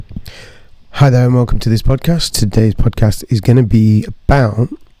Hi there and welcome to this podcast. Today's podcast is going to be about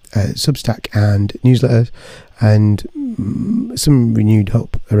Substack and newsletters and some renewed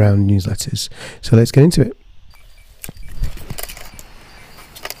hope around newsletters. So let's get into it.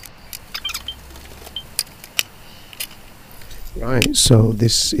 Right, so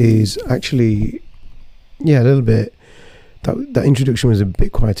this is actually, a little bit, that introduction was a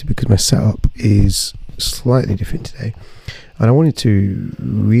bit quieter because my setup is slightly different today. And I wanted to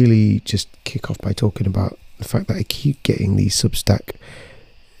really just kick off by talking about the fact that I keep getting these Substack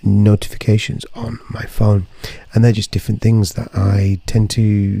notifications on my phone. And they're just different things that I tend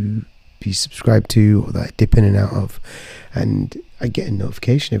to be subscribed to or that I dip in and out of. And I get a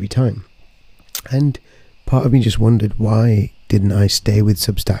notification every time. And part of me just wondered, why didn't I stay with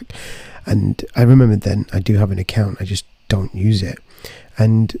Substack? And I remembered then I do have an account, I just don't use it.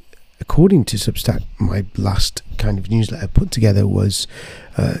 And according to Substack, my last kind of newsletter put together was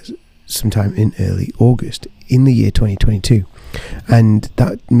sometime in early August in the year 2022. And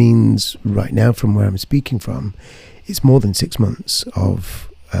that means right now, from where I'm speaking from, it's more than 6 months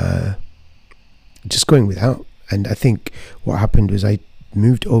of just going without. And I think what happened was I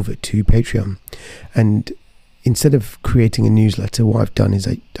moved over to Patreon, and instead of creating a newsletter, what I've done is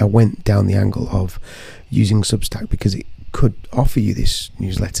I went down the angle of using Substack because it could offer you this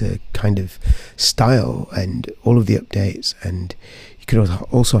newsletter kind of style and all of the updates, and you could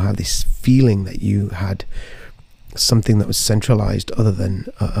also have this feeling that you had something that was centralized other than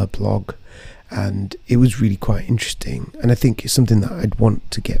a blog. And it was really quite interesting, and I think it's something that I'd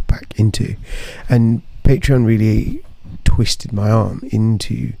want to get back into. And Patreon really twisted my arm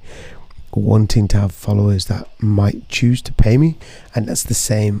into wanting to have followers that might choose to pay me, and that's the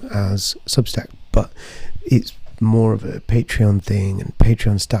same as Substack, but it's more of a Patreon thing and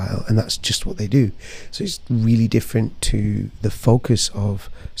Patreon style, and that's just what they do. So it's really different to the focus of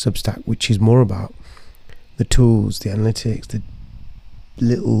Substack, which is more about the tools, the analytics, the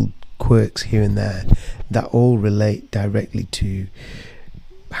little quirks here and there that all relate directly to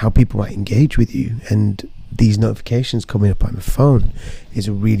how people might engage with you. And these notifications coming up on my phone is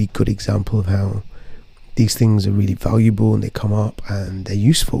a really good example of how these things are really valuable, and they come up and they're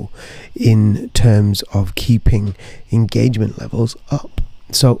useful in terms of keeping engagement levels up.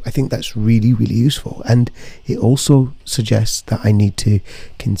 So I think that's really, really useful. And it also suggests that I need to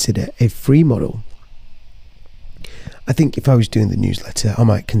consider a free model. I think if I was doing the newsletter, I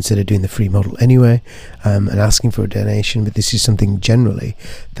might consider doing the free model anyway, and asking for a donation. But this is something generally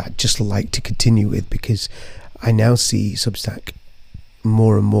that I'd just like to continue with, because I now see Substack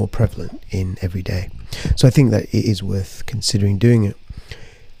more and more prevalent in every day. So I think that it is worth considering doing it.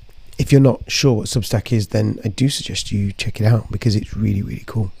 If you're not sure what Substack is, then I do suggest you check it out, because it's really, really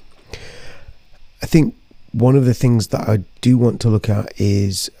cool. I think one of the things that I do want to look at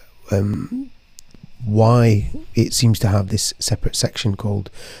is why it seems to have this separate section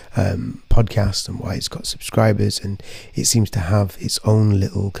called podcast, and why it's got subscribers, and it seems to have its own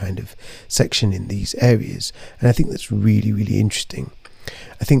little kind of section in these areas. And I think that's really, really interesting.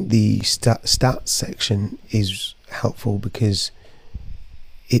 I think the stats section is helpful because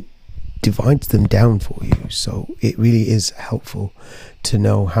it divides them down for you. So it really is helpful to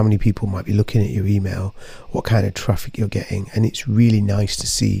know how many people might be looking at your email, what kind of traffic you're getting. And it's really nice to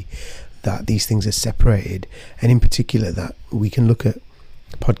see that these things are separated, and in particular that we can look at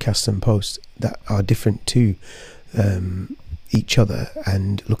podcasts and posts that are different to each other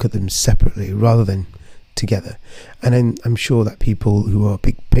and look at them separately rather than together. And I'm sure that people who are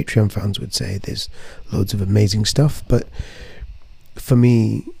big Patreon fans would say there's loads of amazing stuff, but for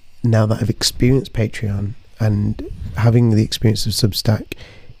me, now that I've experienced Patreon and having the experience of Substack,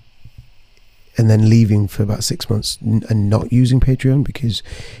 and then leaving for about 6 months and not using Patreon because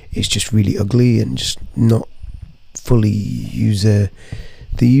it's just really ugly and just not fully the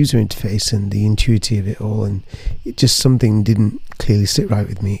user interface and the intuitivity of it all, and it just, something didn't clearly sit right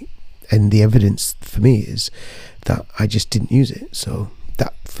with me. And the evidence for me is that I just didn't use it. So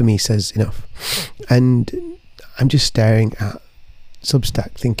that for me says enough. And I'm just staring at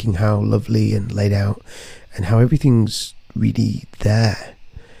Substack thinking how lovely and laid out and how everything's really there.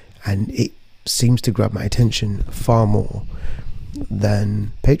 And it seems to grab my attention far more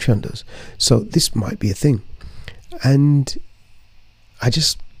than Patreon does. So this might be a thing. And I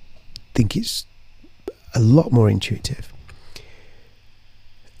just think it's a lot more intuitive.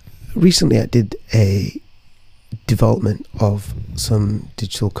 Recently I did a development of some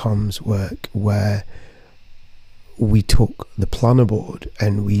digital comms work where we took the planner board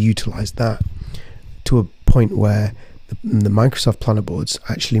and we utilized that to a point where the Microsoft planner boards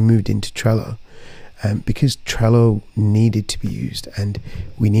actually moved into Trello, because Trello needed to be used, and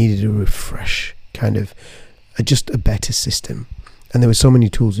we needed a refresh, kind of just a better system. And there were so many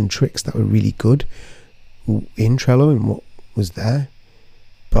tools and tricks that were really good in Trello and what was there,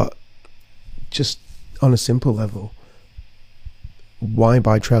 but just on a simple level, why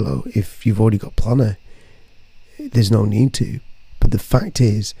buy Trello if you've already got Planner? There's no need to. But the fact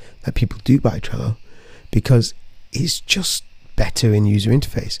is that people do buy Trello because it's just better in user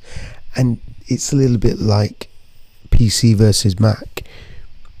interface, and it's a little bit like PC versus Mac,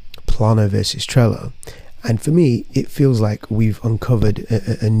 Planner versus Trello. And for me, it feels like we've uncovered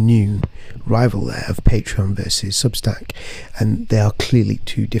a new rival there of Patreon versus Substack, and they are clearly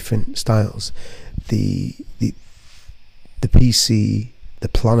two different styles. The PC, the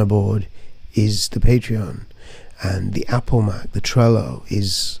Planner board, is the Patreon, and the Apple Mac, the Trello,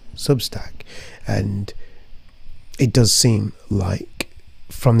 is Substack. And it does seem like,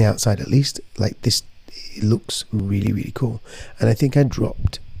 from the outside at least, like this, it looks really, really cool. And I think I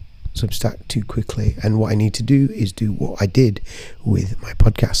dropped Substack too quickly, and what I need to do is do what I did with my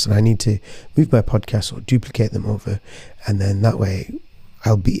podcasts, and I need to move my podcasts or duplicate them over, and then that way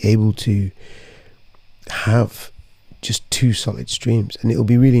I'll be able to have just two solid streams, and it'll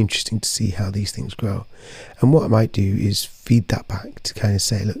be really interesting to see how these things grow. And what I might do is feed that back to kind of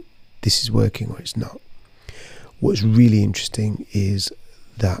say, look, this is working or it's not. What's really interesting is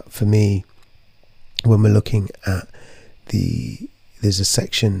that for me, when we're looking at there's a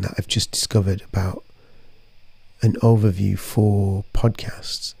section that I've just discovered about an overview for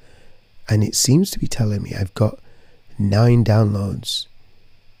podcasts, and it seems to be telling me I've got 9 downloads,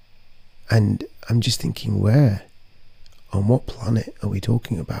 and I'm just thinking, where, on what planet are we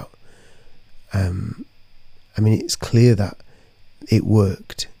talking about? I mean, it's clear that it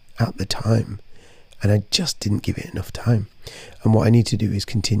worked at the time, and I just didn't give it enough time, and what I need to do is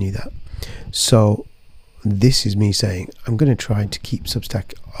continue that. So this is me saying I'm going to try to keep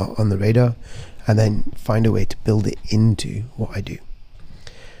Substack on the radar, and then find a way to build it into what I do.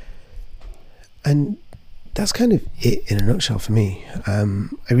 And that's kind of it in a nutshell for me.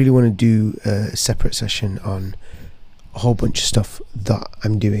 I really want to do a separate session on a whole bunch of stuff that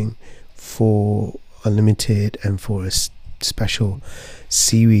I'm doing for Unlimited and for a special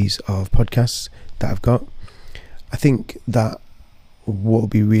series of podcasts that I've got. I think that what would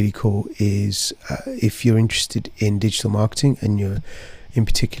be really cool is if you're interested in digital marketing and you're in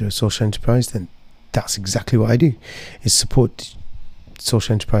particular a social enterprise, then that's exactly what I do, is support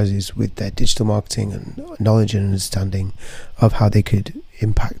social enterprises with their digital marketing and knowledge and understanding of how they could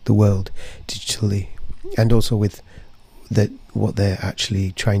impact the world digitally, and also with what they're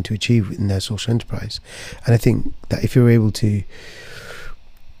actually trying to achieve in their social enterprise. And I think that if you're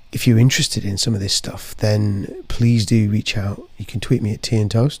interested in some of this stuff, then please do reach out. You can tweet me at Tea and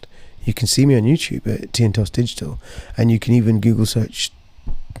Toast. You can see me on YouTube at Tea and Toast Digital, and you can even Google search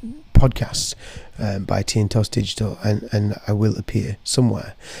podcasts by Tea and Toast Digital, and I will appear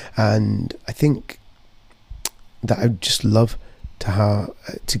somewhere. And I think that I'd just love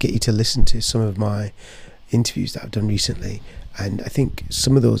to get you to listen to some of my interviews that I've done recently. And I think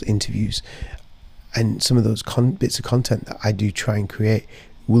some of those interviews and some of those bits of content that I do try and create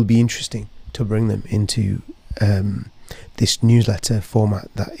will be interesting to bring them into this newsletter format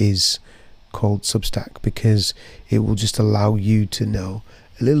that is called Substack, because it will just allow you to know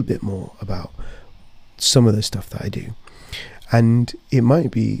a little bit more about some of the stuff that I do. And it might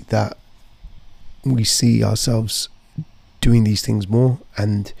be that we see ourselves doing these things more,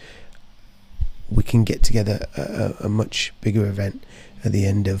 and we can get together a much bigger event at the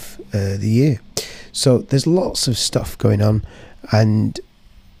end of the year. So there's lots of stuff going on, and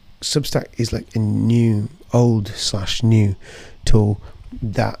Substack is like a old/new tool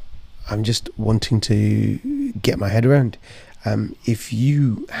that I'm just wanting to get my head around. If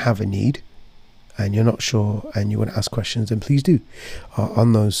you have a need and you're not sure and you want to ask questions, then please do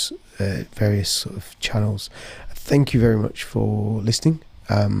on those various sort of channels. Thank you very much for listening,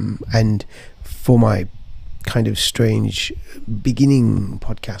 and for my kind of strange beginning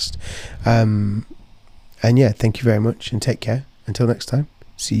podcast. And yeah, thank you very much, and take care. Until next time,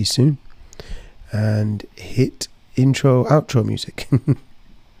 see you soon, and hit intro outro music.